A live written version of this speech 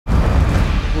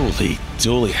Holy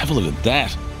dooly, have a look at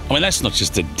that. I mean, that's not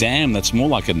just a dam, that's more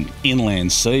like an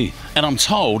inland sea. And I'm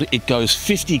told it goes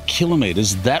 50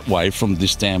 kilometres that way from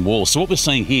this dam wall. So what we're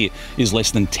seeing here is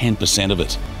less than 10% of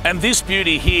it. And this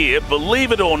beauty here,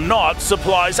 believe it or not,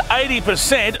 supplies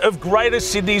 80% of Greater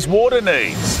Sydney's water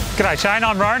needs. G'day Shane,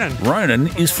 I'm Ronan. Ronan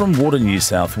is from Water New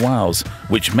South Wales,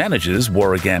 which manages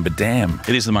Warragamba Dam.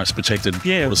 It is the most protected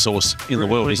water source in the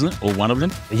world, isn't it? Or one of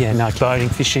them? Yeah, no boating,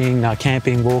 fishing, no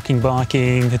camping, walking,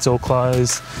 biking, it's all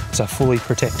closed, so fully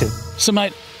protected. So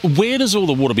mate, where does all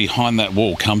the water behind that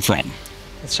wall come from?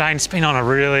 Shane, it's been on a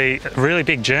really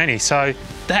big journey. So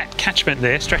that catchment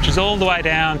there stretches all the way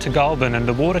down to Goulburn, and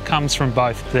the water comes from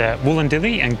both the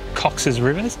Wollondilly and Cox's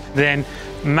rivers, then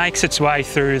makes its way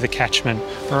through the catchment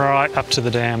right up to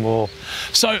the dam wall.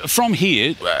 So from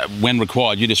here, when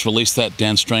required, you just release that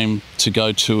downstream to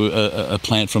go to a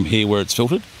plant from here where it's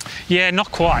filtered? Yeah,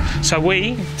 not quite. So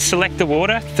we select the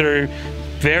water through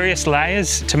various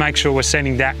layers to make sure we're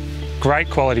sending that great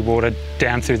quality water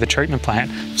down through the treatment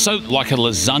plant. So like a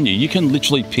lasagna, you can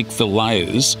literally pick the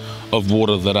layers of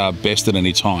water that are best at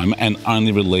any time and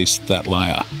only release that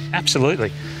layer.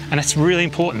 Absolutely. And it's really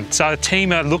important. So the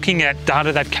team are looking at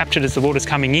data they've captured as the water's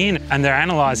coming in, and they're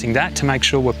analysing that to make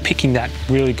sure we're picking that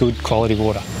really good quality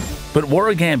water. But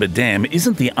Warragamba Dam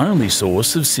isn't the only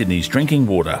source of Sydney's drinking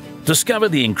water. Discover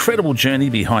the incredible journey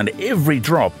behind every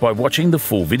drop by watching the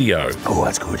full video. Oh,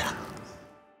 that's good.